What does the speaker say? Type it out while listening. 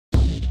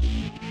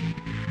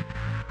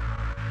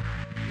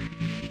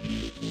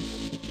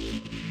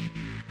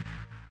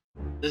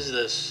This is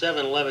a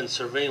 7-Eleven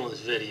surveillance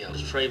video.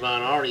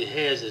 Trayvon already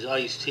has his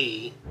iced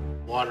tea,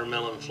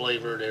 watermelon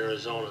flavored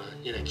Arizona,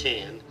 in a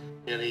can.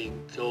 And he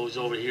goes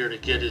over here to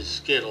get his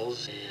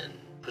Skittles and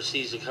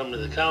proceeds to come to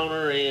the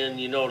counter,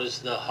 and you notice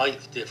the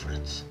height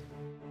difference.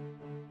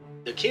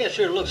 The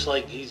cashier looks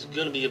like he's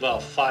going to be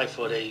about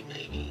 5'8"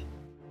 maybe.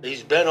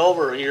 He's bent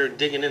over here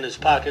digging in his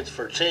pockets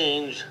for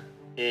change,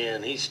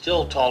 and he's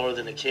still taller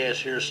than the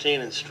cashier,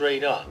 standing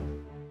straight up.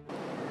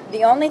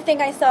 The only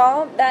thing I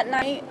saw that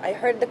night, I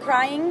heard the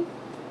crying.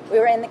 We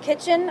were in the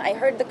kitchen, I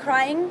heard the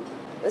crying.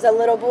 It was a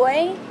little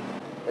boy.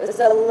 It was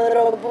a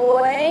little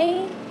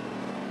boy.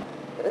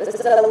 It was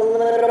a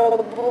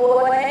little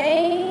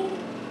boy.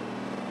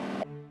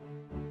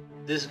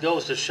 This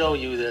goes to show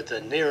you that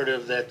the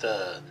narrative that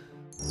the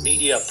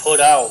media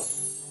put out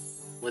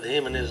with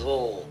him in his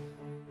little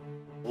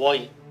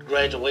white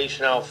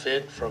graduation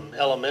outfit from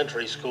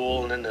elementary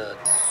school, and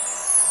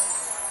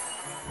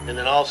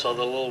then also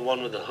the little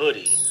one with the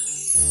hoodie.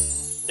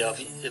 Now,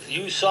 if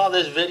you saw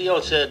this video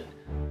and said,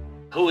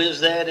 "Who is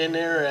that in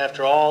there?"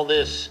 after all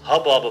this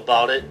hubbub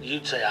about it,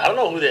 you'd say, "I don't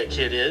know who that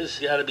kid is."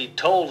 You got to be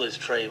told it's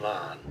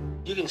Trayvon.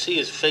 You can see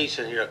his face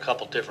in here a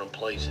couple different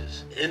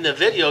places. In the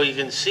video, you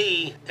can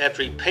see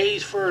after he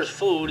pays for his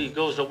food, he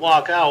goes to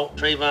walk out.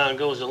 Trayvon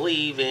goes to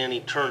leave, and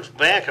he turns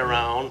back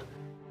around.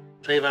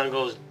 Trayvon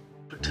goes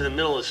to the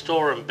middle of the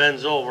store and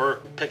bends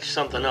over, picks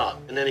something up.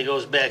 And then he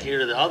goes back here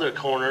to the other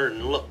corner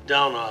and look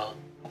down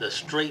the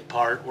straight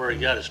part where he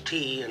got his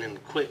tea, and then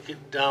quick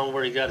down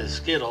where he got his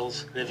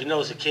Skittles. And if you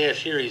notice the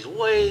cashier, he's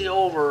way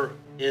over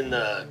in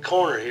the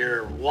corner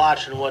here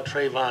watching what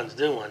Trayvon's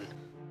doing.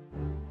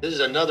 This is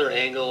another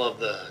angle of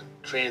the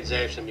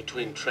transaction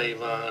between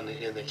Trayvon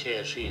and the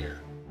cashier,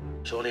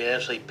 showing he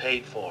actually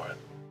paid for it.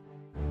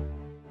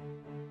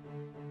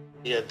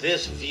 Yeah,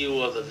 this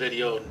view of the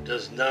video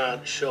does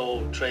not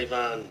show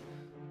Trayvon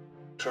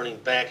turning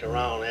back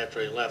around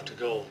after he left to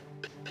go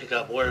pick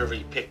up wherever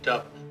he picked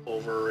up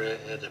over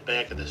at the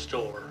back of the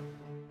store.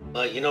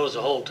 But you notice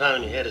the whole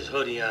time he had his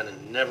hoodie on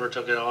and never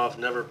took it off,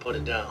 never put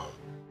it down.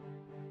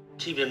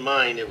 Keep in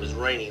mind it was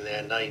raining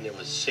that night and it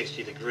was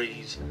 60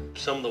 degrees.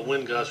 Some of the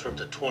wind gusts were up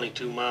to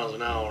 22 miles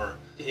an hour.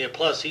 Yeah,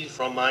 plus he's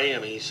from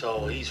Miami,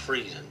 so he's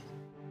freezing.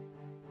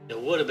 It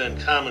would have been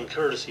common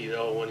courtesy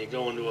though when you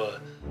go into a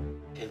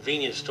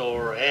convenience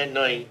store at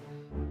night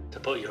to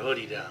put your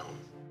hoodie down.